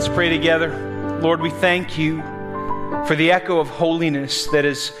Let's pray together. Lord, we thank you for the echo of holiness that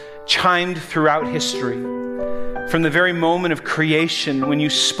has chimed throughout history. From the very moment of creation, when you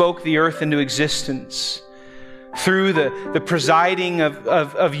spoke the earth into existence, through the presiding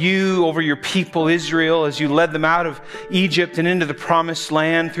of you over your people, Israel, as you led them out of Egypt and into the promised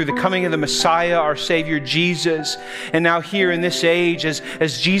land, through the coming of the Messiah, our Savior Jesus, and now here in this age,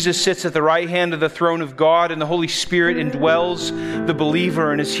 as Jesus sits at the right hand of the throne of God and the Holy Spirit indwells the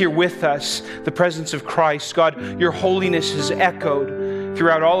believer and is here with us, the presence of Christ. God, your holiness has echoed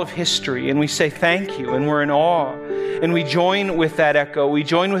throughout all of history, and we say thank you, and we're in awe. And we join with that echo, we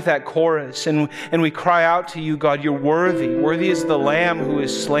join with that chorus, and we cry out to you, God, you're worthy. Worthy is the Lamb who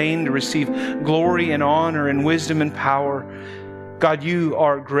is slain to receive glory and honor and wisdom and power. God, you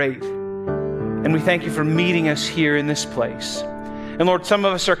are great. And we thank you for meeting us here in this place. And Lord, some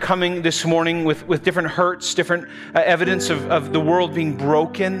of us are coming this morning with different hurts, different evidence of the world being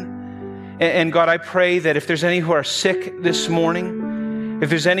broken. And God, I pray that if there's any who are sick this morning, if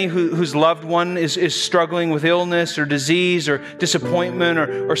there's any whose loved one is struggling with illness or disease or disappointment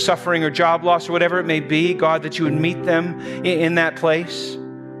or suffering or job loss or whatever it may be, God, that you would meet them in that place.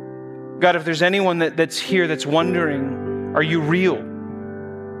 God, if there's anyone that's here that's wondering, are you real?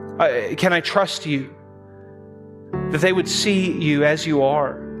 Can I trust you? That they would see you as you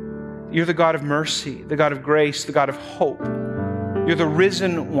are. You're the God of mercy, the God of grace, the God of hope. You're the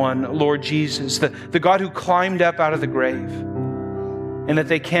risen one, Lord Jesus, the God who climbed up out of the grave. And that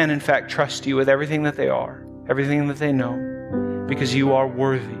they can, in fact, trust you with everything that they are, everything that they know, because you are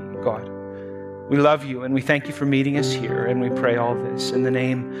worthy, God. We love you, and we thank you for meeting us here, and we pray all this in the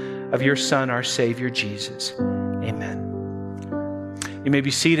name of your Son, our Savior, Jesus. Amen. You may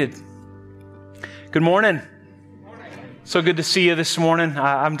be seated. Good morning. So good to see you this morning.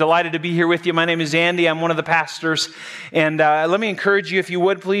 I'm delighted to be here with you. My name is Andy. I'm one of the pastors. And let me encourage you, if you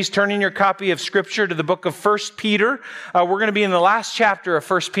would, please turn in your copy of Scripture to the book of 1 Peter. We're going to be in the last chapter of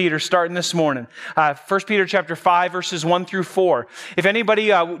 1 Peter starting this morning. 1 Peter chapter 5, verses 1 through 4. If anybody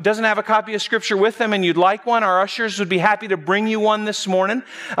doesn't have a copy of Scripture with them and you'd like one, our ushers would be happy to bring you one this morning.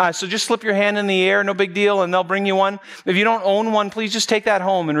 So just slip your hand in the air, no big deal, and they'll bring you one. If you don't own one, please just take that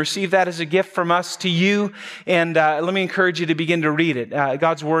home and receive that as a gift from us to you. And let me encourage you to begin to read it.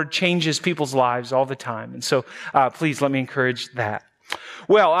 God's Word changes people's lives all the time. And so please let me encourage that.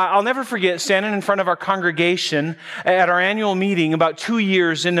 Well, I'll never forget standing in front of our congregation at our annual meeting about 2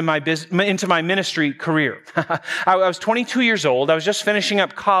 years into my ministry career. I was 22 years old. I was just finishing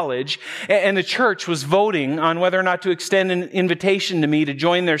up college, and the church was voting on whether or not to extend an invitation to me to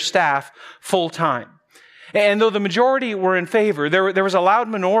join their staff full time. And though the majority were in favor, there was a loud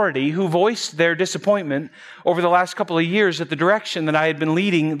minority who voiced their disappointment over the last couple of years at the direction that I had been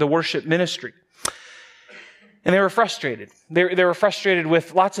leading the worship ministry. And they were frustrated. They were frustrated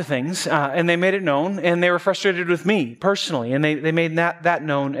with lots of things, and they made it known, and they were frustrated with me personally, and they made that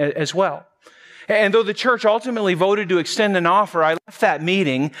known as well. And though the church ultimately voted to extend an offer, I left that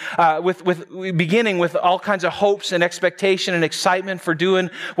meeting beginning with all kinds of hopes and expectation and excitement for doing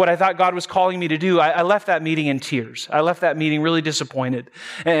what I thought God was calling me to do. I left that meeting in tears. I left that meeting really disappointed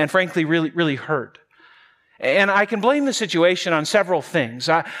and frankly, really, really hurt. And I can blame the situation on several things.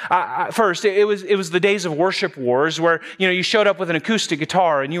 First, it was the days of worship wars where, you showed up with an acoustic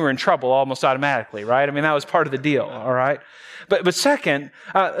guitar and you were in trouble almost automatically, right? I mean, that was part of the deal, all right? But second,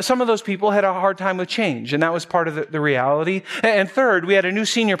 some of those people had a hard time with change, and that was part of the reality. And third, we had a new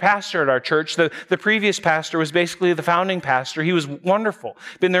senior pastor at our church. The previous pastor was basically the founding pastor. He was wonderful,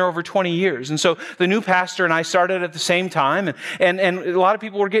 been there over 20 years. And so the new pastor and I started at the same time, and a lot of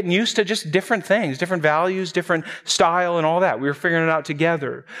people were getting used to just different things, different values, different style, and all that. We were figuring it out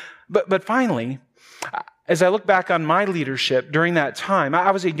together. But finally, as I look back on my leadership during that time,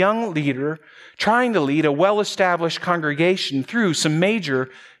 I was a young leader trying to lead a well-established congregation through some major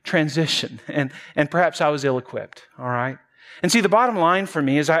transition. And perhaps I was ill-equipped, all right? And see, the bottom line for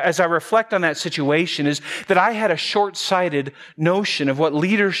me as I reflect on that situation is that I had a short-sighted notion of what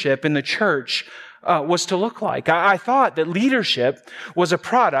leadership in the church was to look like. I thought that leadership was a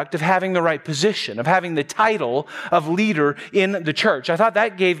product of having the right position, of having the title of leader in the church. I thought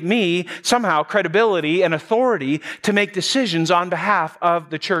that gave me somehow credibility and authority to make decisions on behalf of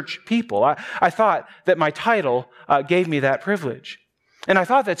the church people. I thought that my title gave me that privilege. And I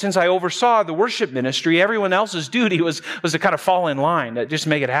thought that since I oversaw the worship ministry, everyone else's duty was to kind of fall in line, to just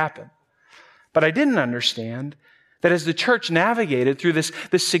make it happen. But I didn't understand that as the church navigated through this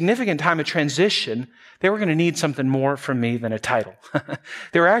significant time of transition, they were going to need something more from me than a title.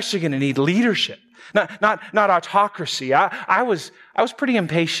 They were actually going to need leadership, not autocracy. I was pretty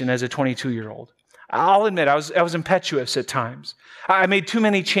impatient as a 22-year-old. I'll admit, I was impetuous at times. I made too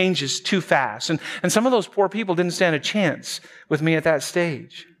many changes too fast. And some of those poor people didn't stand a chance with me at that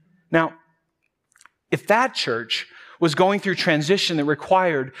stage. Now, if that church was going through transition that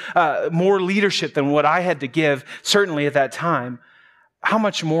required more leadership than what I had to give, certainly at that time, how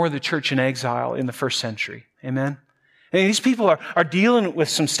much more the church in exile in the first century? Amen? And these people are dealing with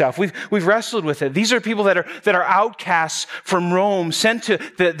some stuff. We've wrestled with it. These are people that are outcasts from Rome, sent to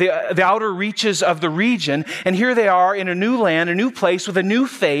the outer reaches of the region. And here they are in a new land, a new place with a new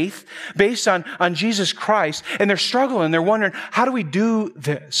faith based on Jesus Christ. And they're struggling. They're wondering, how do we do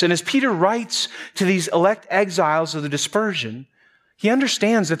this? And as Peter writes to these elect exiles of the dispersion, he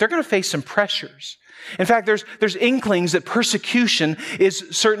understands that they're going to face some pressures. In fact, there's inklings that persecution is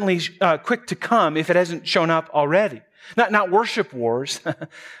certainly quick to come if it hasn't shown up already. Not worship wars,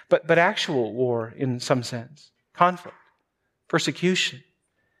 but actual war in some sense. Conflict, persecution.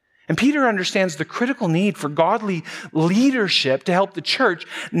 And Peter understands the critical need for godly leadership to help the church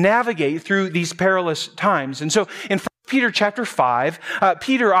navigate through these perilous times. And so in 1 Peter chapter 5,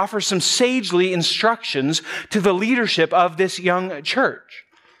 Peter offers some sagely instructions to the leadership of this young church.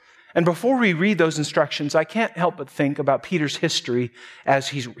 And before we read those instructions, I can't help but think about Peter's history as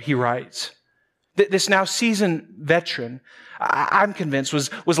he writes. This now seasoned veteran, I'm convinced,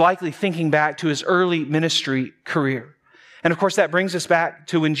 was likely thinking back to his early ministry career. And of course, that brings us back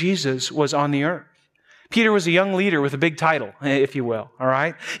to when Jesus was on the earth. Peter was a young leader with a big title, if you will, all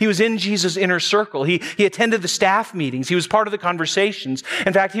right? He was in Jesus' inner circle. He attended the staff meetings. He was part of the conversations.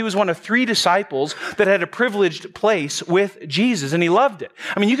 In fact, he was one of 3 disciples that had a privileged place with Jesus, and he loved it.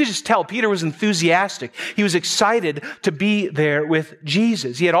 I mean, you could just tell Peter was enthusiastic. He was excited to be there with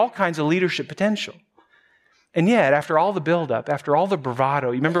Jesus. He had all kinds of leadership potential. And yet, after all the buildup, after all the bravado,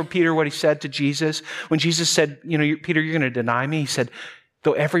 you remember Peter, what he said to Jesus? When Jesus said, Peter, you're going to deny me? He said,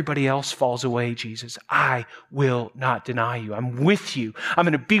 though everybody else falls away, Jesus, I will not deny you. I'm with you. I'm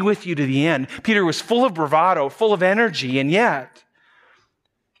going to be with you to the end. Peter was full of bravado, full of energy, and yet,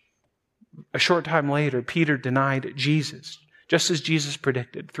 a short time later, Peter denied Jesus, just as Jesus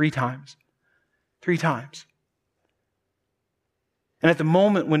predicted, 3 times. 3 times. And at the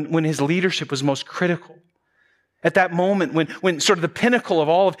moment when his leadership was most critical, at that moment when sort of the pinnacle of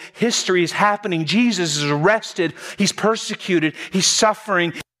all of history is happening, Jesus is arrested, he's persecuted, he's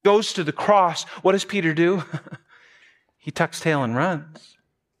suffering, he goes to the cross. What does Peter do? He tucks tail and runs,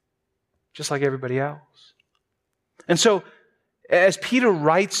 just like everybody else. And so, as Peter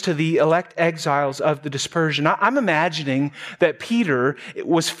writes to the elect exiles of the dispersion, I'm imagining that Peter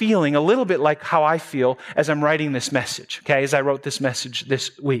was feeling a little bit like how I feel as I'm writing this message, okay, as I wrote this message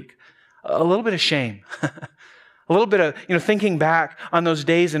this week. A little bit of shame. A little bit of, thinking back on those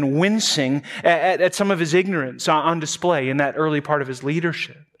days and wincing at some of his ignorance on display in that early part of his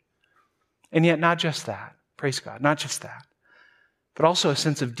leadership. And yet not just that, praise God, not just that, but also a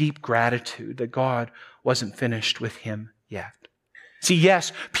sense of deep gratitude that God wasn't finished with him yet. See,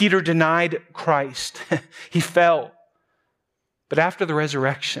 yes, Peter denied Christ. He fell. But after the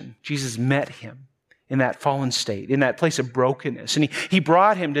resurrection, Jesus met him in that fallen state, in that place of brokenness. And he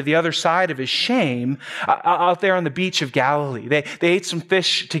brought him to the other side of his shame out there on the beach of Galilee. They ate some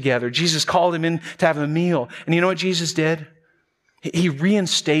fish together. Jesus called him in to have a meal. And you know what Jesus did? He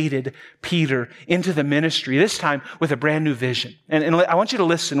reinstated Peter into the ministry, this time with a brand new vision. And I want you to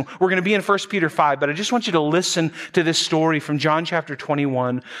listen. We're going to be in 1 Peter 5, but I just want you to listen to this story from John chapter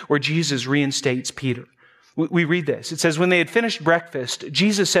 21, where Jesus reinstates Peter. We read this. It says, when they had finished breakfast,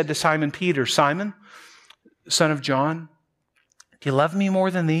 Jesus said to Simon Peter, Simon, son of John, do you love me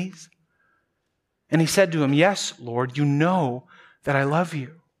more than these? And he said to him, yes, Lord, you know that I love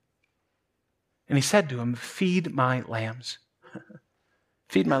you. And he said to him, feed my lambs.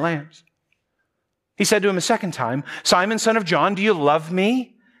 Feed my lambs. He said to him a second time, Simon, son of John, do you love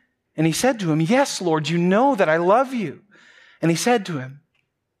me? And he said to him, yes, Lord, you know that I love you. And he said to him,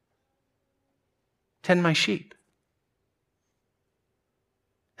 tend my sheep.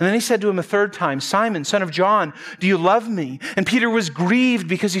 And then he said to him a third time, Simon, son of John, do you love me? And Peter was grieved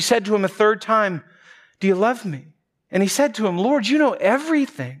because he said to him a third time, do you love me? And he said to him, Lord, you know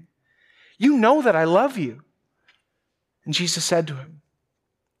everything. You know that I love you. And Jesus said to him,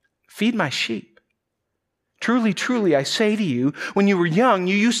 feed my sheep. Truly, truly, I say to you, when you were young,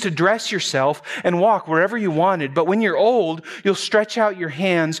 you used to dress yourself and walk wherever you wanted. But when you're old, you'll stretch out your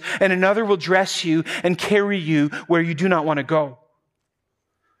hands and another will dress you and carry you where you do not want to go.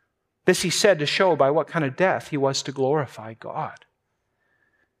 This he said to show by what kind of death he was to glorify God.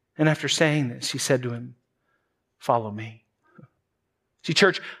 And after saying this, he said to him, follow me. See,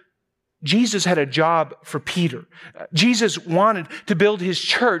 church, Jesus had a job for Peter. Jesus wanted to build his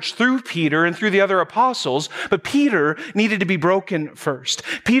church through Peter and through the other apostles, but Peter needed to be broken first.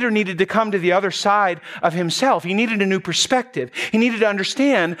 Peter needed to come to the other side of himself. He needed a new perspective. He needed to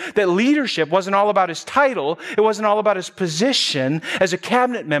understand that leadership wasn't all about his title. It wasn't all about his position as a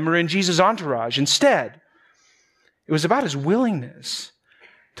cabinet member in Jesus' entourage. Instead, it was about his willingness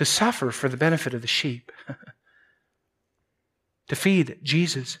to suffer for the benefit of the sheep, to feed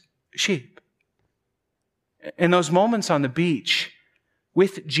Jesus' sheep. And those moments on the beach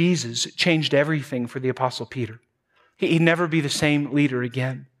with Jesus changed everything for the Apostle Peter. He'd never be the same leader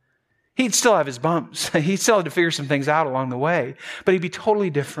again. He'd still have his bumps. He still had to figure some things out along the way, but he'd be totally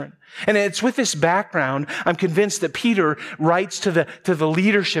different. And it's with this background, I'm convinced that Peter writes to the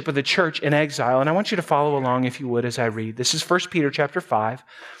leadership of the church in exile. And I want you to follow along, if you would, as I read. This is 1 Peter chapter 5,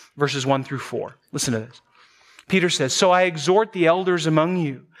 verses 1 through 4. Listen to this. Peter says, "So I exhort the elders among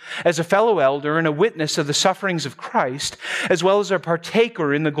you, as a fellow elder and a witness of the sufferings of Christ, as well as a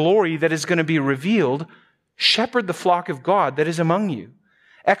partaker in the glory that is going to be revealed, shepherd the flock of God that is among you,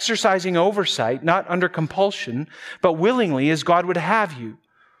 exercising oversight, not under compulsion, but willingly as God would have you,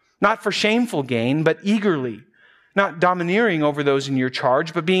 not for shameful gain, but eagerly, not domineering over those in your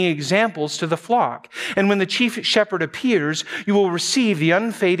charge, but being examples to the flock. And when the chief shepherd appears, you will receive the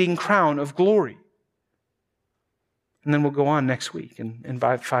unfading crown of glory." And then we'll go on next week in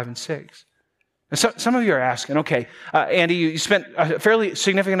 5 and 6. And so, some of you are asking, okay, Andy, you spent a fairly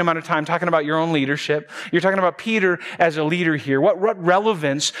significant amount of time talking about your own leadership. You're talking about Peter as a leader here. What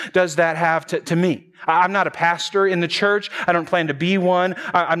relevance does that have to me? I'm not a pastor in the church. I don't plan to be one.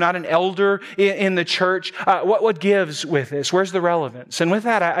 I'm not an elder in the church. What gives with this? Where's the relevance? And with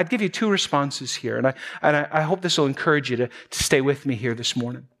that, I'd give you two responses here. And I hope this will encourage you to stay with me here this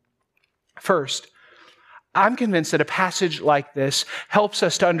morning. First, I'm convinced that a passage like this helps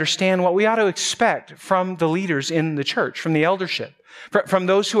us to understand what we ought to expect from the leaders in the church, from the eldership, from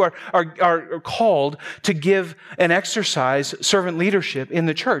those who are called to give and exercise servant leadership in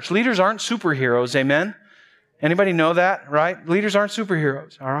the church. Leaders aren't superheroes, amen? Anybody know that, right? Leaders aren't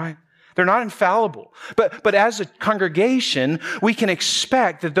superheroes, all right? They're not infallible. But as a congregation, we can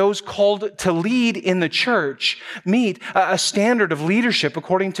expect that those called to lead in the church meet a standard of leadership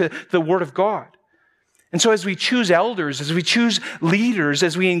according to the Word of God. And so as we choose elders, as we choose leaders,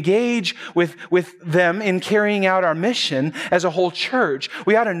 as we engage with them in carrying out our mission as a whole church,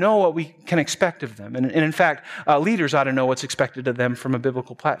 we ought to know what we can expect of them. And in fact, leaders ought to know what's expected of them from a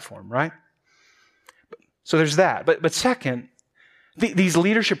biblical platform, right? So there's that. But second, these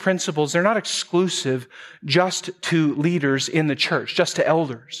leadership principles, they're not exclusive just to leaders in the church, just to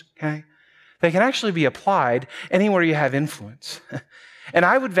elders, okay? They can actually be applied anywhere you have influence. And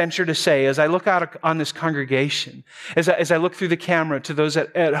I would venture to say, as I look out on this congregation, as I look through the camera to those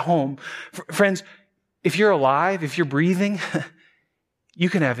at home, friends, if you're alive, if you're breathing, you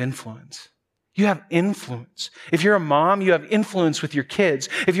can have influence. You have influence. If you're a mom, you have influence with your kids.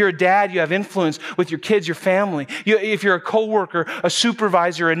 If you're a dad, you have influence with your kids, your family. If you're a coworker, a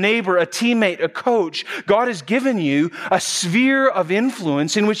supervisor, a neighbor, a teammate, a coach, God has given you a sphere of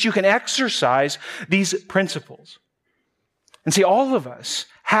influence in which you can exercise these principles. And see, all of us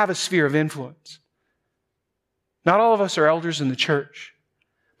have a sphere of influence. Not all of us are elders in the church,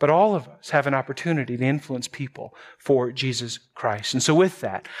 but all of us have an opportunity to influence people for Jesus Christ. And so with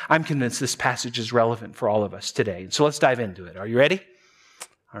that, I'm convinced this passage is relevant for all of us today. So let's dive into it. Are you ready?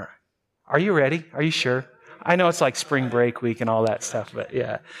 All right. Are you ready? Are you sure? I know it's like spring break week and all that stuff, but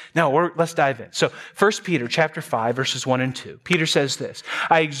yeah. No, let's dive in. So 1 Peter chapter 5, verses 1 and 2. Peter says this,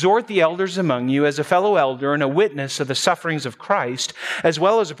 "I exhort the elders among you as a fellow elder and a witness of the sufferings of Christ, as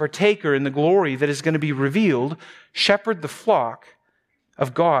well as a partaker in the glory that is going to be revealed, shepherd the flock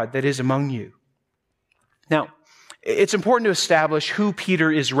of God that is among you." Now, it's important to establish who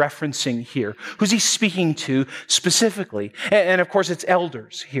Peter is referencing here. Who's he speaking to specifically? And of course, it's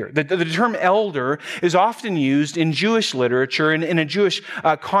elders here. The term elder is often used in Jewish literature and in a Jewish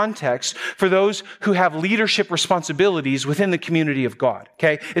context for those who have leadership responsibilities within the community of God.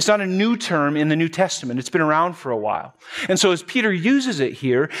 Okay? It's not a new term in the New Testament. It's been around for a while. And so as Peter uses it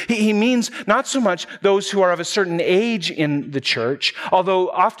here, he means not so much those who are of a certain age in the church, although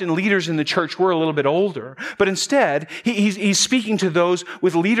often leaders in the church were a little bit older, but instead, he's speaking to those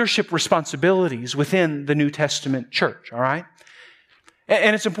with leadership responsibilities within the New Testament church, all right?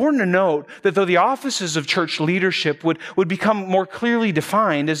 And it's important to note that though the offices of church leadership would become more clearly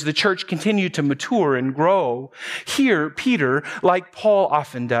defined as the church continued to mature and grow, here Peter, like Paul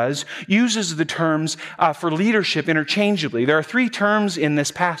often does, uses the terms for leadership interchangeably. There are three terms in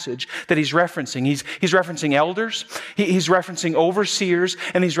this passage that he's referencing. He's referencing elders, he's referencing overseers,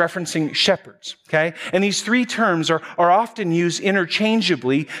 and he's referencing shepherds. Okay? And these three terms are often used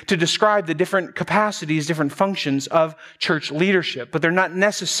interchangeably to describe the different capacities, different functions of church leadership. But they're not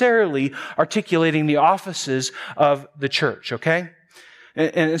necessarily articulating the offices of the church, okay?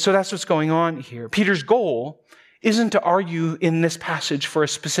 And so that's what's going on here. Peter's goal isn't to argue in this passage for a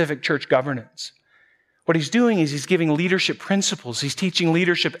specific church governance. What he's doing is he's giving leadership principles. He's teaching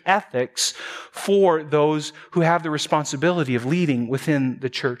leadership ethics for those who have the responsibility of leading within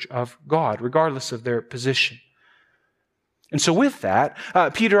the church of God, regardless of their position. And so with that,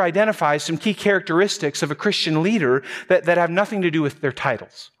 Peter identifies some key characteristics of a Christian leader that have nothing to do with their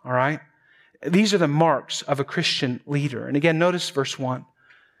titles, all right? These are the marks of a Christian leader. And again, notice verse 1.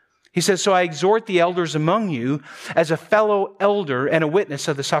 He says, "So I exhort the elders among you as a fellow elder and a witness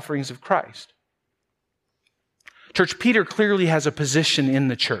of the sufferings of Christ." Church, Peter clearly has a position in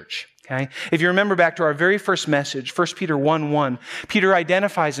the church. Okay? If you remember back to our very first message, 1 Peter 1:1, Peter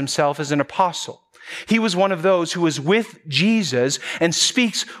identifies himself as an apostle. He was one of those who was with Jesus and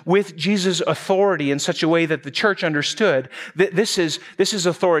speaks with Jesus' authority in such a way that the church understood that this is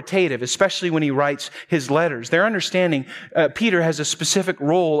authoritative, especially when he writes his letters. They're understanding Peter has a specific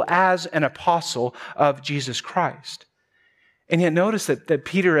role as an apostle of Jesus Christ. And yet notice that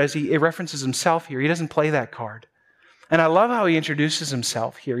Peter, as he references himself here, he doesn't play that card. And I love how he introduces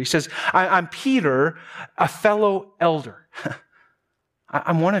himself here. He says, I'm Peter, a fellow elder.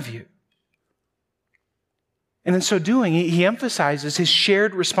 I'm one of you. And in so doing, he emphasizes his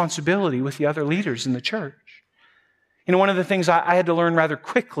shared responsibility with the other leaders in the church. You know, one of the things I had to learn rather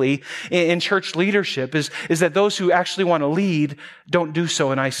quickly in church leadership is that those who actually want to lead don't do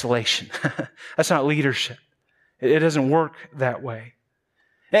so in isolation. That's not leadership. It doesn't work that way.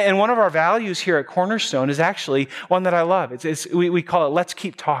 And one of our values here at Cornerstone is actually one that I love. We call it, let's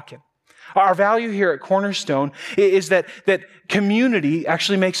keep talking. Our value here at Cornerstone is that community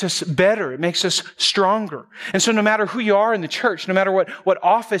actually makes us better. It makes us stronger. And so no matter who you are in the church, no matter what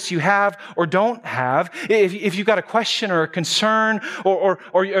office you have or don't have, if you've got a question or a concern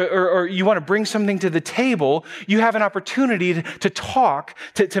or you want to bring something to the table, you have an opportunity to talk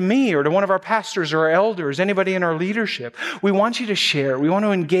to me or to one of our pastors or our elders, anybody in our leadership. We want you to share. We want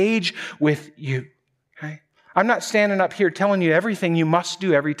to engage with you. I'm not standing up here telling you everything you must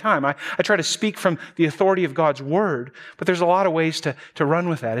do every time. I try to speak from the authority of God's word, but there's a lot of ways to run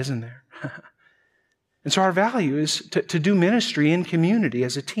with that, isn't there? And so our value is to do ministry in community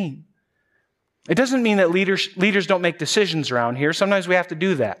as a team. It doesn't mean that leaders don't make decisions around here. Sometimes we have to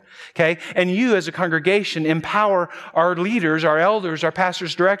do that, okay? And you as a congregation empower our leaders, our elders, our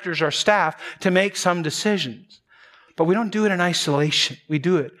pastors, directors, our staff to make some decisions. But we don't do it in isolation. We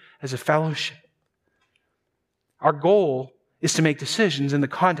do it as a fellowship. Our goal is to make decisions in the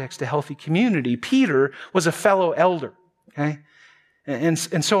context of healthy community. Peter was a fellow elder, okay? And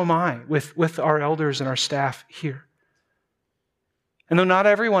so am I with our elders and our staff here. And though not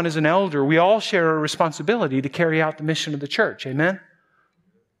everyone is an elder, we all share a responsibility to carry out the mission of the church. Amen?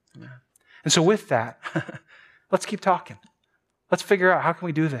 And so with that, let's keep talking. Let's figure out how can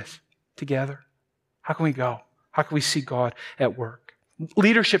we do this together? How can we go? How can we see God at work?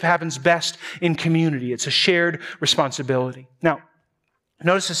 Leadership happens best in community. It's a shared responsibility. Now,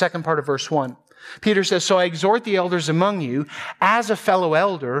 notice the second part of verse 1. Peter says, "So I exhort the elders among you as a fellow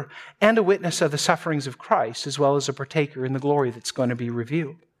elder and a witness of the sufferings of Christ, as well as a partaker in the glory that's going to be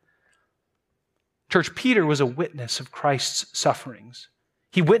revealed." Church, Peter was a witness of Christ's sufferings.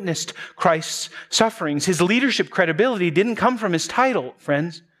 He witnessed Christ's sufferings. His leadership credibility didn't come from his title,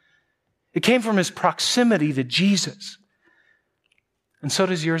 friends. It came from his proximity to Jesus. And so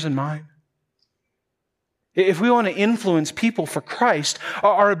does yours and mine. If we want to influence people for Christ,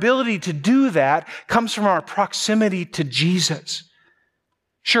 our ability to do that comes from our proximity to Jesus.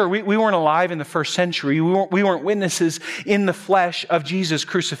 Sure, we weren't alive in the first century. We weren't witnesses in the flesh of Jesus'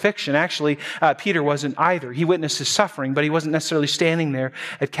 crucifixion. Actually, Peter wasn't either. He witnessed his suffering, but he wasn't necessarily standing there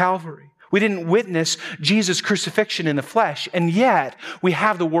at Calvary. We didn't witness Jesus' crucifixion in the flesh, and yet we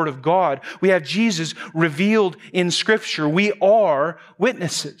have the Word of God. We have Jesus revealed in Scripture. We are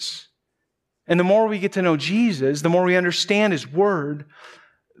witnesses. And the more we get to know Jesus, the more we understand His Word,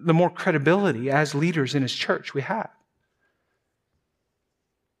 the more credibility as leaders in His church we have.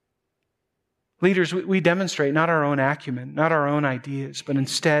 Leaders, we demonstrate not our own acumen, not our own ideas, but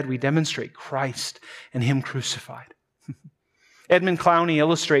instead we demonstrate Christ and Him crucified. Edmund Clowney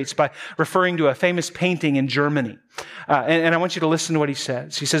illustrates by referring to a famous painting in Germany. And I want you to listen to what he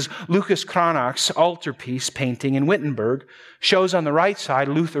says. He says, Lucas Cranach's altarpiece painting in Wittenberg shows on the right side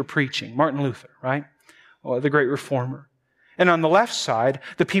Luther preaching, Martin Luther, right? The great reformer. And on the left side,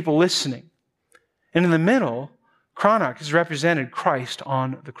 the people listening. And in the middle, Cranach has represented Christ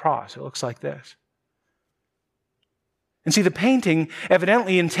on the cross. It looks like this. And see, the painting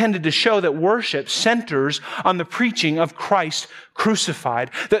evidently intended to show that worship centers on the preaching of Christ crucified.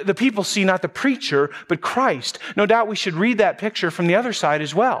 The people see not the preacher, but Christ. No doubt we should read that picture from the other side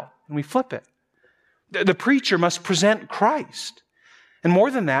as well, and we flip it. The preacher must present Christ. And more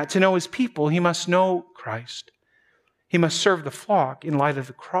than that, to know his people, he must know Christ. He must serve the flock in light of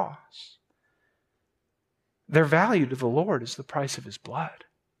the cross. Their value to the Lord is the price of his blood.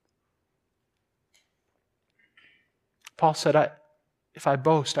 Paul said, if I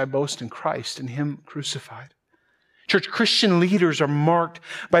boast in Christ and him crucified. Church, Christian leaders are marked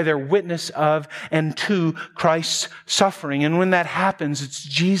by their witness of and to Christ's suffering. And when that happens, it's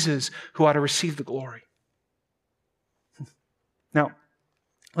Jesus who ought to receive the glory. Now,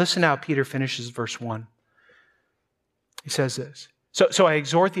 listen how Peter finishes verse 1. He says this, So I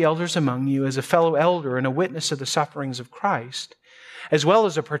exhort the elders among you as a fellow elder and a witness of the sufferings of Christ, as well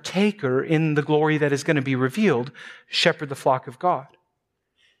as a partaker in the glory that is going to be revealed, shepherd the flock of God.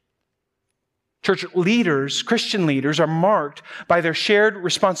 Church leaders, Christian leaders, are marked by their shared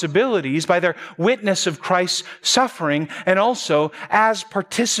responsibilities, by their witness of Christ's suffering, and also as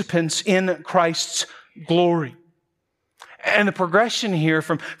participants in Christ's glory. And the progression here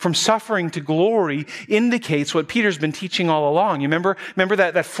from suffering to glory indicates what Peter's been teaching all along. You remember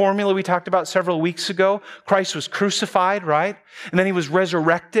that formula we talked about several weeks ago? Christ was crucified, right? And then he was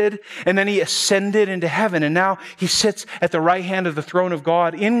resurrected, and then he ascended into heaven. And now he sits at the right hand of the throne of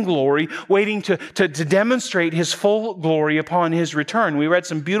God in glory, waiting to demonstrate his full glory upon his return. We read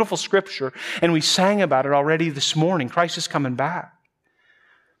some beautiful scripture, and we sang about it already this morning. Christ is coming back.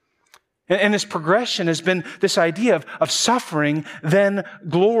 And this progression has been this idea of suffering, then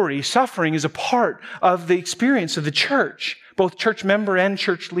glory. Suffering is a part of the experience of the church, both church member and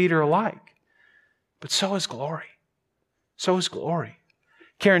church leader alike. But so is glory. So is glory.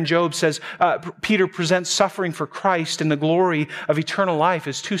 Karen Jobe says, Peter presents suffering for Christ and the glory of eternal life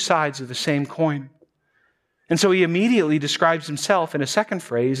as two sides of the same coin. And so he immediately describes himself in a second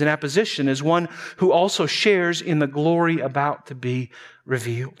phrase, in apposition, as one who also shares in the glory about to be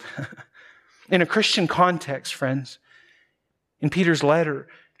revealed. In a Christian context, friends, in Peter's letter,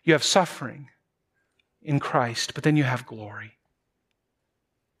 you have suffering in Christ, but then you have glory.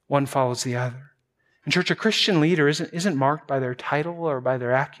 One follows the other. And church, a Christian leader isn't marked by their title or by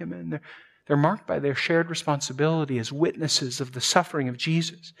their acumen. They're marked by their shared responsibility as witnesses of the suffering of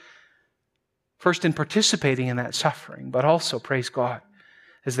Jesus. First in participating in that suffering, but also, praise God,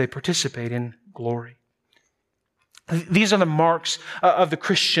 as they participate in glory. These are the marks of the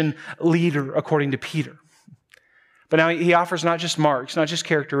Christian leader, according to Peter. But now he offers not just marks, not just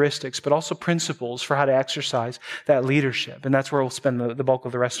characteristics, but also principles for how to exercise that leadership. And that's where we'll spend the bulk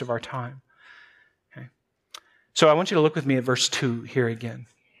of the rest of our time. Okay. So I want you to look with me at verse 2 here again.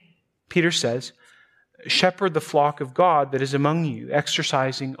 Peter says, shepherd the flock of God that is among you,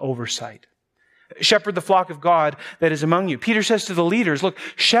 exercising oversight. Shepherd the flock of God that is among you. Peter says to the leaders, look,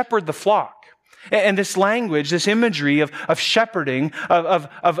 shepherd the flock. And this language, this imagery of shepherding, of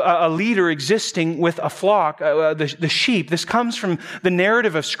a leader existing with a flock, the sheep, this comes from the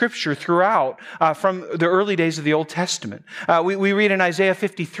narrative of Scripture throughout, from the early days of the Old Testament. We read in Isaiah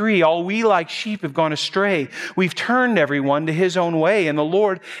 53, all we like sheep have gone astray. We've turned everyone to his own way, and the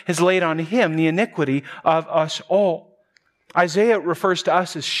Lord has laid on him the iniquity of us all. Isaiah refers to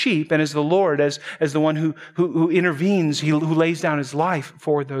us as sheep and as the Lord, as the one who intervenes, who lays down his life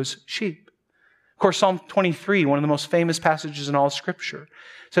for those sheep. Of course, Psalm 23, one of the most famous passages in all Scripture,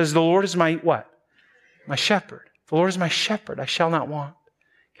 says, the Lord is my what? My shepherd. The Lord is my shepherd. I shall not want.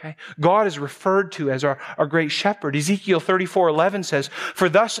 Okay? God is referred to as our great shepherd. Ezekiel 34:11 says, for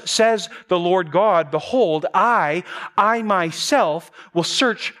thus says the Lord God, behold, I myself will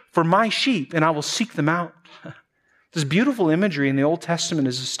search for my sheep and I will seek them out. This beautiful imagery in the Old Testament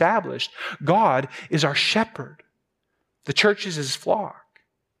is established. God is our shepherd. The church is his flock.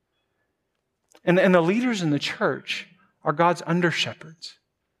 And the leaders in the church are God's under-shepherds.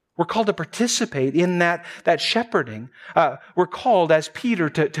 We're called to participate in that shepherding. We're called, as Peter,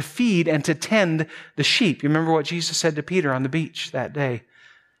 to feed and to tend the sheep. You remember what Jesus said to Peter on the beach that day?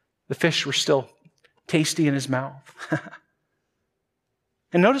 The fish were still tasty in his mouth.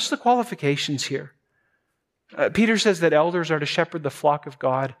 And notice the qualifications here. Peter says that elders are to shepherd the flock of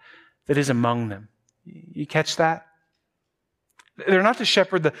God that is among them. You catch that? They're not to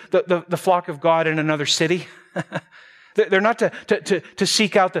shepherd the flock of God in another city. They're not to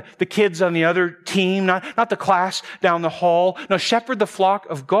seek out the kids on the other team, not the class down the hall. No, shepherd the flock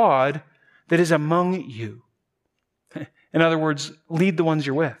of God that is among you. In other words, lead the ones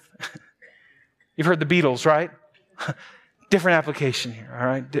you're with. You've heard the Beatles, right? Different application here, all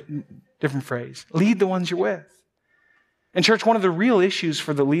right? Different phrase. Lead the ones you're with. And church, one of the real issues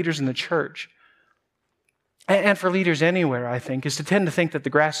for the leaders in the church, and for leaders anywhere, I think, is to tend to think that the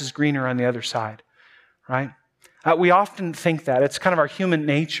grass is greener on the other side, right? We often think that. It's kind of our human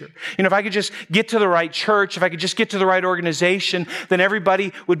nature. You know, if I could just get to the right church, if I could just get to the right organization, then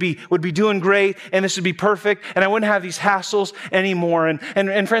everybody would be doing great, and this would be perfect, and I wouldn't have these hassles anymore.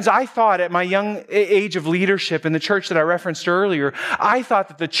 And friends, I thought at my young age of leadership in the church that I referenced earlier, I thought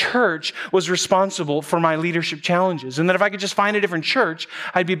that the church was responsible for my leadership challenges, and that if I could just find a different church,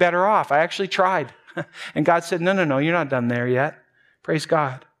 I'd be better off. I actually tried. And God said, no, you're not done there yet. Praise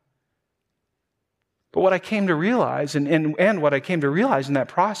God. But what I came to realize, and what I came to realize in that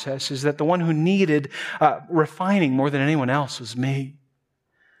process, is that the one who needed refining more than anyone else was me.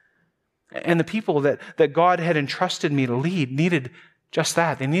 And the people that God had entrusted me to lead needed just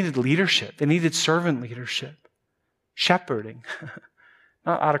that. They needed leadership. They needed servant leadership. Shepherding,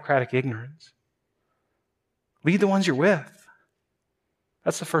 not autocratic ignorance. Lead the ones you're with.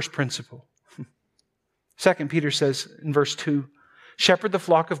 That's the first principle. Second, Peter says in verse 2, shepherd the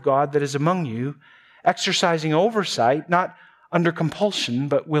flock of God that is among you, exercising oversight, not under compulsion,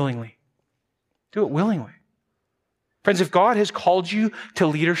 but willingly. Do it willingly. Friends, if God has called you to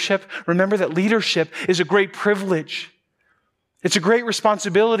leadership, remember that leadership is a great privilege. It's a great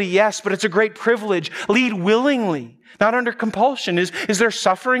responsibility, yes, but it's a great privilege. Lead willingly, not under compulsion. Is there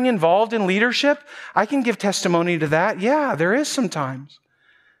suffering involved in leadership? I can give testimony to that. Yeah, there is sometimes.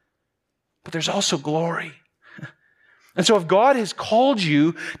 But there's also glory. And so if God has called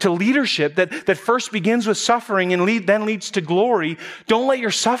you to leadership that first begins with suffering and then leads to glory, don't let your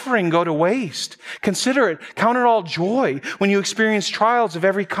suffering go to waste. Consider it, count it all joy when you experience trials of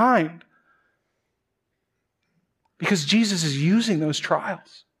every kind. Because Jesus is using those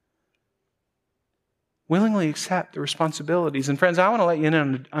trials. Willingly accept the responsibilities. And friends, I want to let you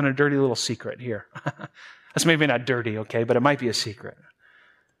in on a dirty little secret here. That's maybe not dirty, okay, but it might be a secret.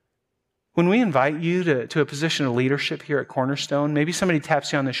 When we invite you to a position of leadership here at Cornerstone, maybe somebody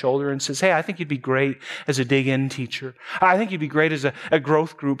taps you on the shoulder and says, hey, I think you'd be great as a dig-in teacher. I think you'd be great as a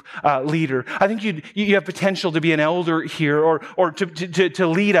growth group leader. I think you have potential to be an elder here or to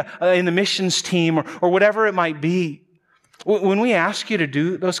lead in the missions team or whatever it might be. When we ask you to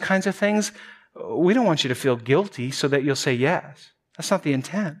do those kinds of things, we don't want you to feel guilty so that you'll say yes. That's not the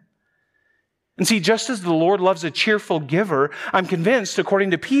intent. And see, just as the Lord loves a cheerful giver, I'm convinced,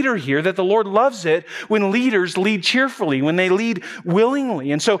 according to Peter here, that the Lord loves it when leaders lead cheerfully, when they lead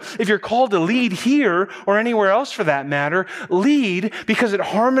willingly. And so if you're called to lead here or anywhere else for that matter, lead because it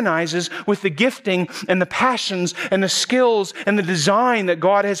harmonizes with the gifting and the passions and the skills and the design that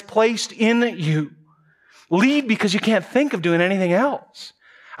God has placed in you. Lead because you can't think of doing anything else.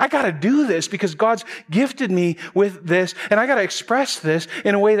 I got to do this because God's gifted me with this, and I got to express this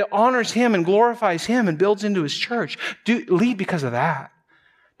in a way that honors Him and glorifies Him and builds into His church. Lead because of that.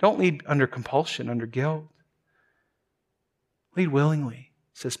 Don't lead under compulsion, under guilt. Lead willingly,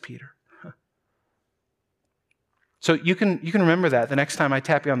 says Peter. So you can remember that the next time I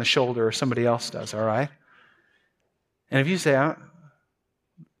tap you on the shoulder or somebody else does, all right? And if you say,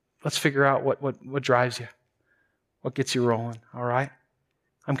 let's figure out what drives you, what gets you rolling, all right?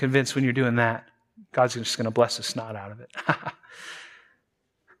 I'm convinced when you're doing that, God's just going to bless the snot out of it.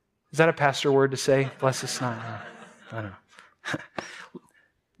 Is that a pastor word to say? Bless the snot? I don't know.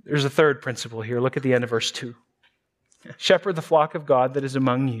 There's a third principle here. Look at the end of verse 2. Shepherd the flock of God that is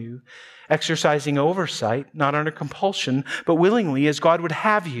among you, exercising oversight, not under compulsion, but willingly, as God would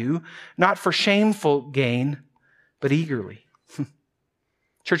have you, not for shameful gain, but eagerly.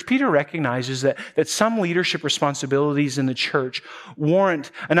 Church, Peter recognizes that some leadership responsibilities in the church warrant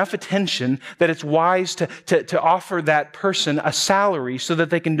enough attention that it's wise to offer that person a salary so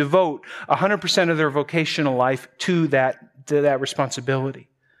that they can devote 100% of their vocational life to that responsibility.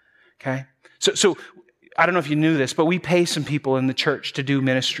 Okay? So I don't know if you knew this, but we pay some people in the church to do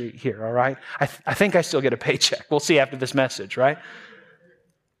ministry here, all right? I think I still get a paycheck. We'll see after this message, right?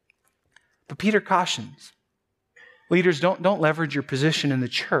 But Peter cautions. Leaders, don't leverage your position in the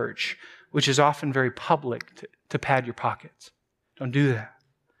church, which is often very public, to pad your pockets. Don't do that.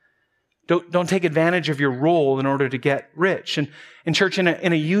 Don't take advantage of your role in order to get rich. And in church, in a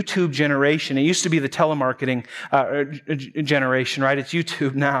YouTube generation, it used to be the telemarketing generation, right? It's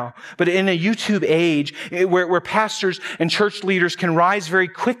YouTube now. But in a YouTube age, where pastors and church leaders can rise very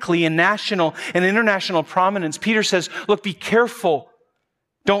quickly in national and international prominence, Peter says, look, be careful.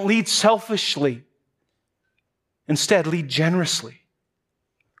 Don't lead selfishly. Instead, lead generously.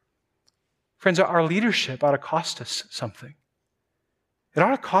 Friends, our leadership ought to cost us something. It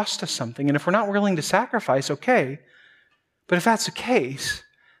ought to cost us something. And if we're not willing to sacrifice, okay. But if that's the case,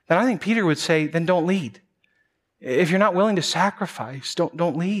 then I think Peter would say, then don't lead. If you're not willing to sacrifice,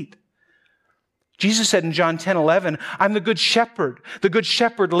 don't lead. Jesus said in John 10:11, I'm the good shepherd. The good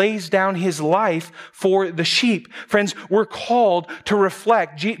shepherd lays down his life for the sheep. Friends, we're called to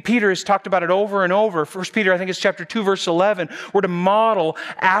reflect. Peter has talked about it over and over. 1 Peter, I think it's chapter 2, verse 11. We're to model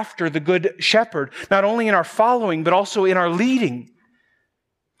after the good shepherd, not only in our following, but also in our leading.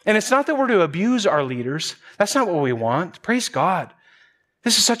 And it's not that we're to abuse our leaders. That's not what we want. Praise God.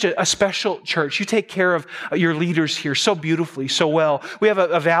 This is such a special church. You take care of your leaders here so beautifully, so well. We have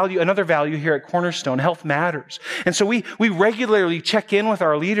another value here at Cornerstone. Health matters. And so we regularly check in with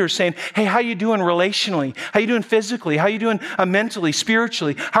our leaders saying, hey, how you doing relationally? How you doing physically? How you doing mentally,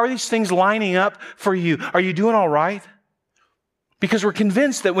 spiritually? How are these things lining up for you? Are you doing all right? Because we're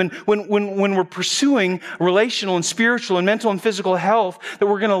convinced that when we're pursuing relational and spiritual and mental and physical health, that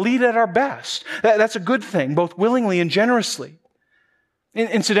we're going to lead at our best. That's a good thing, both willingly and generously.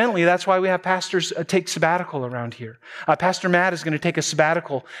 Incidentally, that's why we have pastors take sabbatical around here. Pastor Matt is going to take a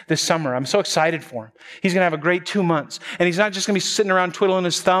sabbatical this summer. I'm so excited for him. He's going to have a great 2 months. And he's not just going to be sitting around twiddling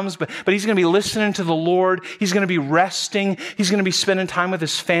his thumbs, but he's going to be listening to the Lord. He's going to be resting. He's going to be spending time with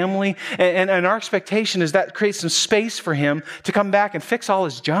his family. And our expectation is that creates some space for him to come back and fix all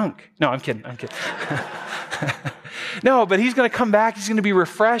his junk. No, I'm kidding. No, but he's going to come back, he's going to be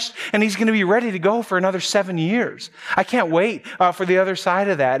refreshed, and he's going to be ready to go for another 7 years. I can't wait for the other side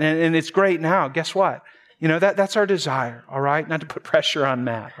of that, and it's great now. Guess what? You know, that's our desire, all right? Not to put pressure on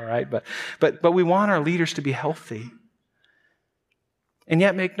Matt, all right? But we want our leaders to be healthy. And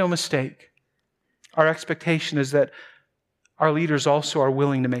yet, make no mistake, our expectation is that our leaders also are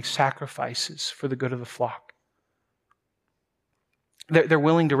willing to make sacrifices for the good of the flock. They're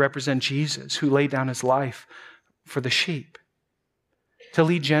willing to represent Jesus, who laid down his life for the sheep, to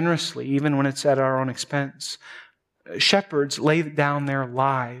lead generously, even when it's at our own expense. Shepherds lay down their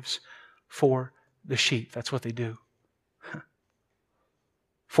lives for the sheep. That's what they do. The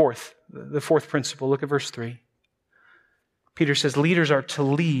fourth principle, look at verse 3. Peter says, leaders are to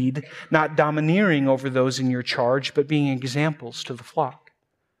lead, not domineering over those in your charge, but being examples to the flock.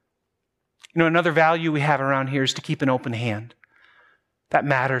 You know, another value we have around here is to keep an open hand. That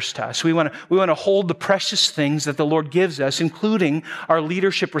matters to us. We want to hold the precious things that the Lord gives us, including our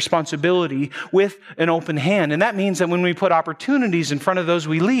leadership responsibility, with an open hand. And that means that when we put opportunities in front of those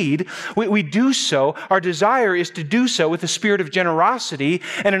we lead, we do so. Our desire is to do so with a spirit of generosity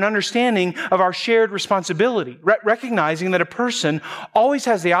and an understanding of our shared responsibility, recognizing that a person always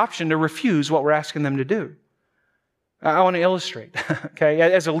has the option to refuse what we're asking them to do. I want to illustrate, okay?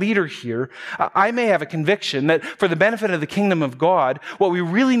 As a leader here, I may have a conviction that for the benefit of the kingdom of God, what we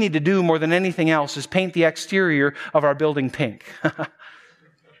really need to do more than anything else is paint the exterior of our building pink.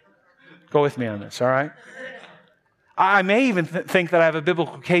 Go with me on this, all right? I may even think that I have a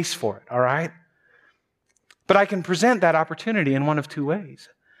biblical case for it, all right? But I can present that opportunity in one of two ways.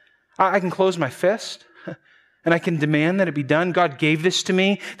 I can close my fist, and I can demand that it be done. God gave this to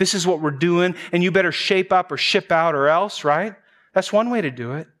me. This is what we're doing. And you better shape up or ship out or else, right? That's one way to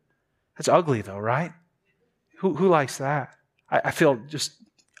do it. That's ugly though, right? Who likes that? I feel just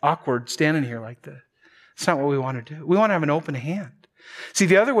awkward standing here like this. It's not what we want to do. We want to have an open hand. See,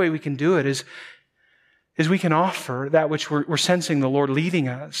 the other way we can do it is we can offer that which we're sensing the Lord leading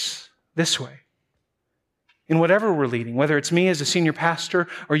us this way. In whatever we're leading, whether it's me as a senior pastor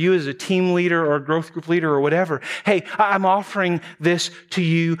or you as a team leader or a growth group leader or whatever, hey, I'm offering this to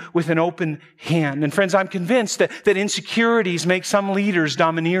you with an open hand. And friends, I'm convinced that insecurities make some leaders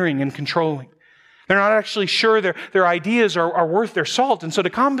domineering and controlling. They're not actually sure their ideas are worth their salt. And so to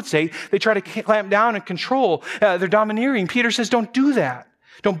compensate, they try to clamp down and control. They're domineering. Peter says, don't do that.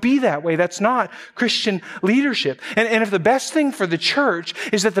 Don't be that way. That's not Christian leadership. And if the best thing for the church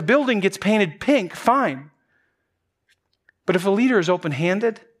is that the building gets painted pink, fine. But if a leader is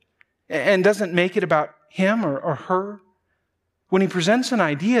open-handed and doesn't make it about him or her, when he presents an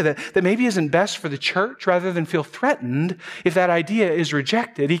idea that maybe isn't best for the church, rather than feel threatened, if that idea is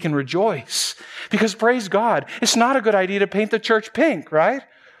rejected, he can rejoice. Because praise God, it's not a good idea to paint the church pink, right?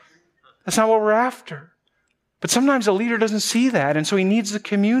 That's not what we're after. But sometimes a leader doesn't see that, and so he needs the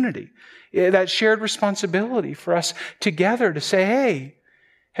community, that shared responsibility for us together to say, hey,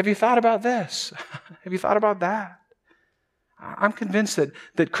 have you thought about this? Have you thought about that? I'm convinced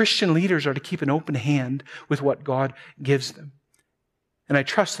that Christian leaders are to keep an open hand with what God gives them. And I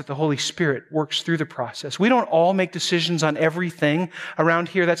trust that the Holy Spirit works through the process. We don't all make decisions on everything around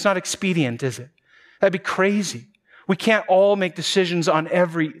here. That's not expedient, is it? That'd be crazy. We can't all make decisions on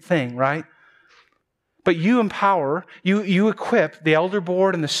everything, right? But you empower, you equip the elder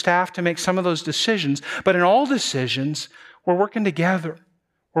board and the staff to make some of those decisions. But in all decisions, we're working together.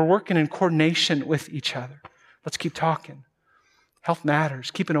 We're working in coordination with each other. Let's keep talking. Health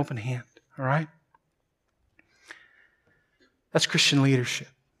matters. Keep an open hand, all right? That's Christian leadership.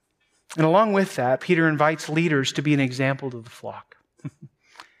 And along with that, Peter invites leaders to be an example to the flock.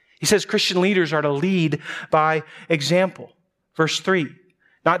 He says Christian leaders are to lead by example. Verse 3,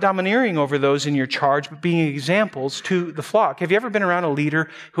 not domineering over those in your charge, but being examples to the flock. Have you ever been around a leader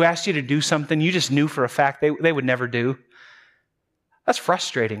who asked you to do something you just knew for a fact they would never do? That's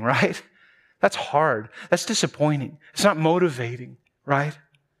frustrating, right? That's hard. That's disappointing. It's not motivating, right?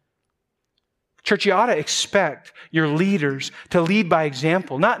 Church, you ought to expect your leaders to lead by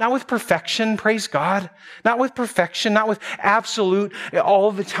example, not with perfection, praise God, not with perfection, not with absolute,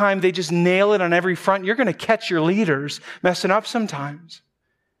 all the time they just nail it on every front. You're going to catch your leaders messing up sometimes.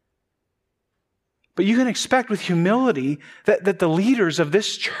 But you can expect with humility that the leaders of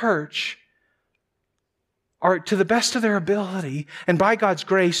this church are, to the best of their ability and by God's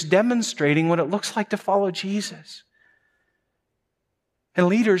grace, demonstrating what it looks like to follow Jesus. And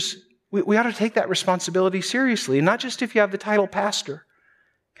leaders, we ought to take that responsibility seriously, and not just if you have the title pastor,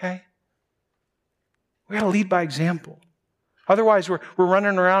 okay? We ought to lead by example. Otherwise, we're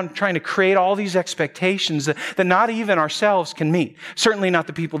running around trying to create all these expectations that not even ourselves can meet. Certainly not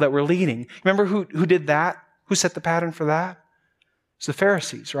the people that we're leading. Remember who did that? Who set the pattern for that? It's the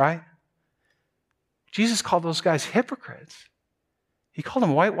Pharisees, right? Jesus called those guys hypocrites. He called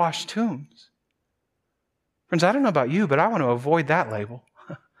them whitewashed tombs. Friends, I don't know about you, but I want to avoid that label.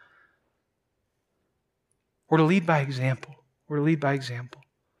 We're to lead by example. We're to lead by example.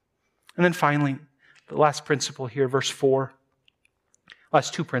 And then finally, the last principle here, verse 4.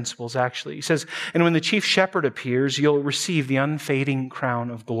 Last two principles, actually. He says, and when the chief shepherd appears, you'll receive the unfading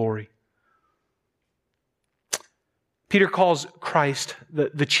crown of glory. Peter calls Christ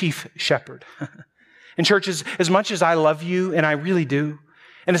the chief shepherd. And churches, as much as I love you, and I really do,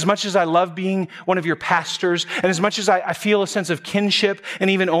 and as much as I love being one of your pastors, and as much as I feel a sense of kinship and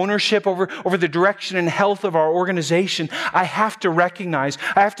even ownership over the direction and health of our organization, I have to recognize,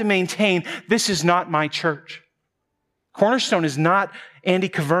 I have to maintain, this is not my church. Cornerstone is not Andy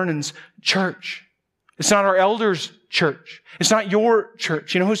Kavernan's church. It's not our elders' church. It's not your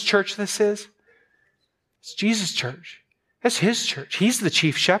church. You know whose church this is? It's Jesus' church. That's His church. He's the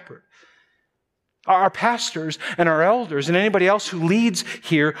chief shepherd. Our pastors and our elders and anybody else who leads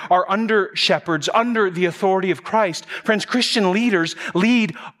here are under shepherds, under the authority of Christ. Friends, Christian leaders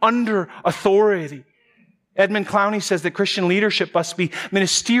lead under authority. Edmund Clowney says that Christian leadership must be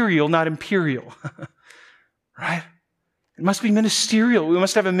ministerial, not imperial. Right? It must be ministerial. We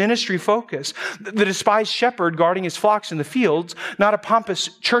must have a ministry focus. The despised shepherd guarding his flocks in the fields, not a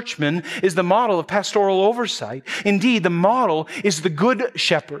pompous churchman, is the model of pastoral oversight. Indeed, the model is the good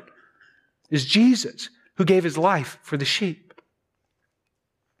shepherd, is Jesus, who gave His life for the sheep.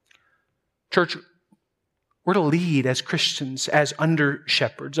 Church, we're to lead as Christians, as under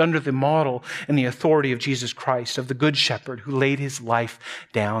shepherds, under the model and the authority of Jesus Christ, of the good shepherd who laid His life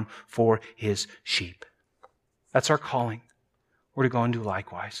down for His sheep. That's our calling. We're to go and do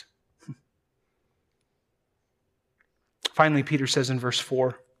likewise. Finally, Peter says in verse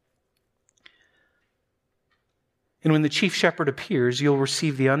 4, and when the chief shepherd appears, you'll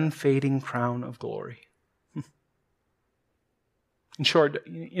receive the unfading crown of glory. In short,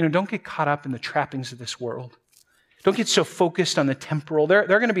 don't get caught up in the trappings of this world. Don't get so focused on the temporal. There are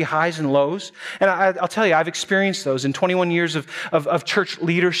going to be highs and lows. And I'll tell you, I've experienced those. In 21 years of church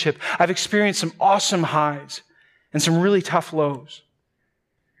leadership, I've experienced some awesome highs and some really tough lows.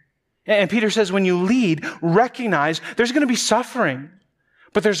 And Peter says, when you lead, recognize there's going to be suffering.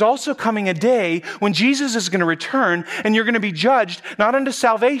 But there's also coming a day when Jesus is going to return and you're going to be judged not unto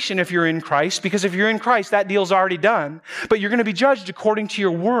salvation if you're in Christ, because if you're in Christ, that deal's already done. But you're going to be judged according to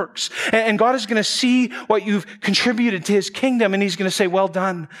your works. And God is going to see what you've contributed to His kingdom, and He's going to say, well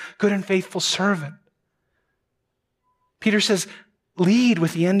done, good and faithful servant. Peter says, lead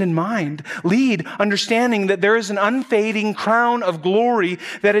with the end in mind. Lead understanding that there is an unfading crown of glory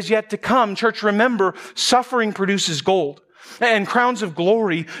that is yet to come. Church, remember, suffering produces gold. And crowns of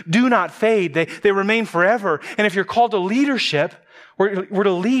glory do not fade. They remain forever. And if you're called to leadership, we're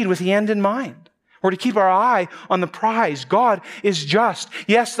to lead with the end in mind. We're to keep our eye on the prize. God is just.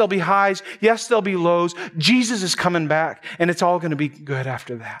 Yes, there'll be highs. Yes, there'll be lows. Jesus is coming back, and it's all going to be good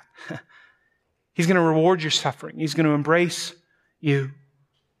after that. He's going to reward your suffering. He's going to embrace you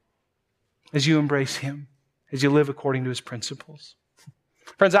as you embrace Him, as you live according to His principles.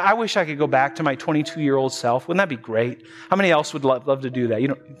 Friends, I wish I could go back to my 22-year-old self. Wouldn't that be great? How many else would love to do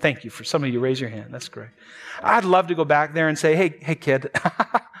that? Thank you. For some of you, raise your hand. That's great. I'd love to go back there and say, hey kid,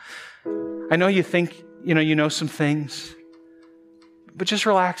 I know you think, you know some things, but just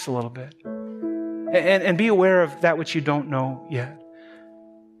relax a little bit and be aware of that which you don't know yet.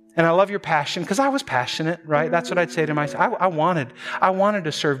 And I love your passion, because I was passionate, right? That's what I'd say to myself. I wanted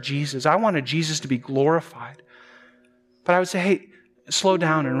to serve Jesus. I wanted Jesus to be glorified. But I would say, hey, slow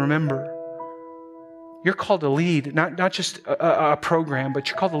down and remember, you're called to lead, not just a program, but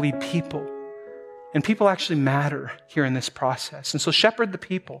you're called to lead people. And people actually matter here in this process. And so shepherd the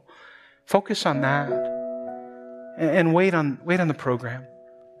people. Focus on that. And wait on the program.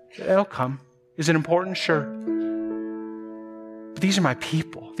 It'll come. Is it important? Sure. But these are my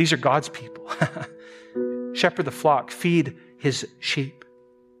people. These are God's people. Shepherd the flock. Feed His sheep.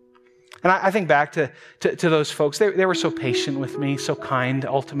 And I think back to those folks. They were so patient with me, so kind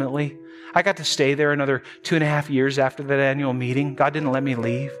ultimately. I got to stay there another 2.5 years after that annual meeting. God didn't let me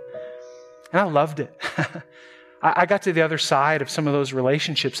leave. And I loved it. I got to the other side of some of those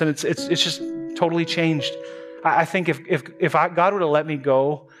relationships, and it's just totally changed. I think if God would have let me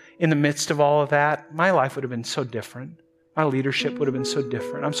go in the midst of all of that, my life would have been so different. My leadership would have been so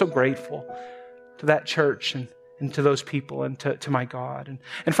different. I'm so grateful to that church and to those people and to my God.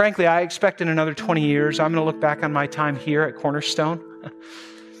 And frankly, I expect in another 20 years, I'm going to look back on my time here at Cornerstone,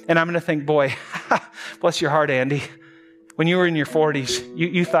 and I'm going to think, boy, bless your heart, Andy. When you were in your 40s,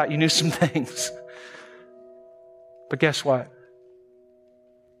 you thought you knew some things. But guess what?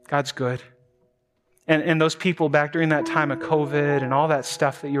 God's good. And those people back during that time of COVID and all that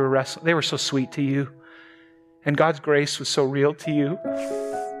stuff that you were wrestling, they were so sweet to you. And God's grace was so real to you.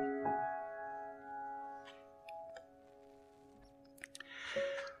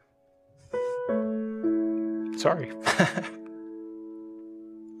 Sorry.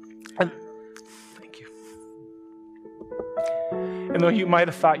 Thank you. And though you might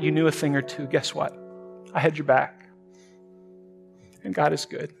have thought you knew a thing or two, guess what? I had your back. And God is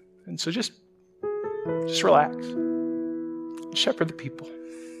good. And so just relax. Shepherd the people.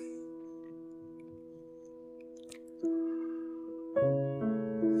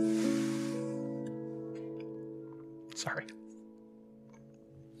 Sorry.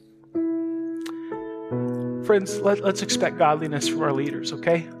 Friends, let's expect godliness from our leaders,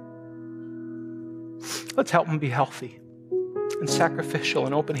 okay? Let's help them be healthy and sacrificial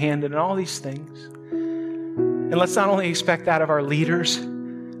and open-handed and all these things. And let's not only expect that of our leaders,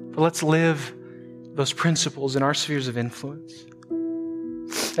 but let's live those principles in our spheres of influence.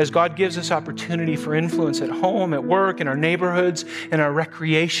 As God gives us opportunity for influence at home, at work, in our neighborhoods, in our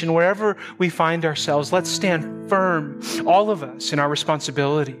recreation, wherever we find ourselves, let's stand firm, all of us, in our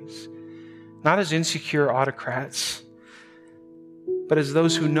responsibilities. Not as insecure autocrats, but as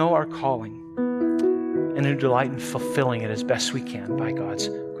those who know our calling and who delight in fulfilling it as best we can by God's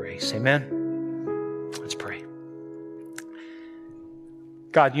grace. Amen. Let's pray.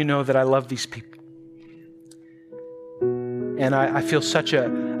 God, you know that I love these people. And I feel such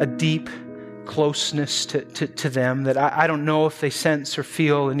a deep closeness to them that I don't know if they sense or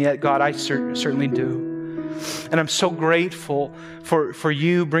feel, and yet, God, I certainly do. And I'm so grateful for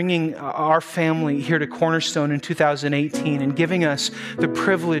you bringing our family here to Cornerstone in 2018 and giving us the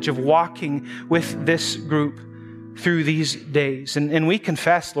privilege of walking with this group through these days. And we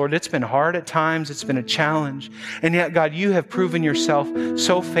confess, Lord, it's been hard at times. It's been a challenge. And yet, God, you have proven yourself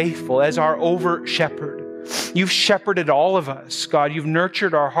so faithful as our over-shepherd. You've shepherded all of us, God. You've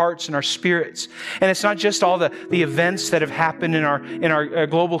nurtured our hearts and our spirits. And it's not just all the events that have happened in our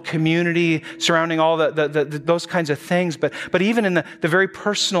global community surrounding all those kinds of things, but even in the very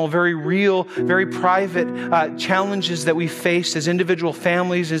personal, very real, very private challenges that we faced as individual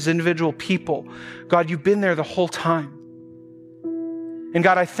families, as individual people. God, you've been there the whole time. And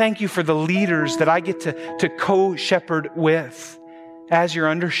God, I thank you for the leaders that I get to co-shepherd with as your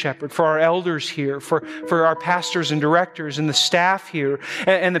under-shepherd, for our elders here, for our pastors and directors and the staff here,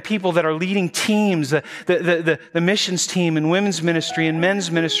 and the people that are leading teams, the missions team and women's ministry and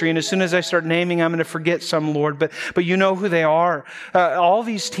men's ministry. And as soon as I start naming, I'm going to forget some, Lord, but you know who they are. All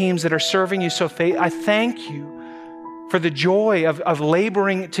these teams that are serving you so faithfully, I thank you for the joy of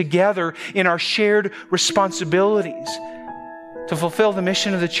laboring together in our shared responsibilities. to fulfill the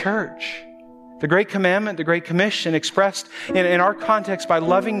mission of the church. The great commandment, the great commission expressed in our context by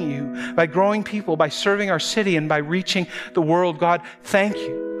loving you, by growing people, by serving our city, and by reaching the world. God, thank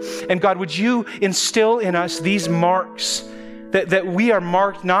you. And God, would you instill in us these marks, that we are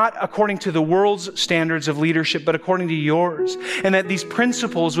marked not according to the world's standards of leadership, but according to yours. And that these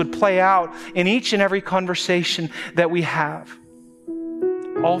principles would play out in each and every conversation that we have.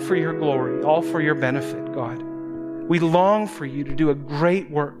 All for your glory, all for your benefit, God. We long for you to do a great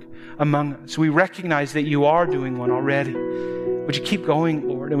work among us. We recognize that you are doing one already. Would you keep going,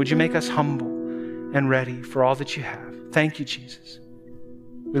 Lord, and would you make us humble and ready for all that you have? Thank you, Jesus.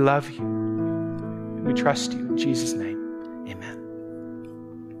 We love you. We trust you. In Jesus' name, amen.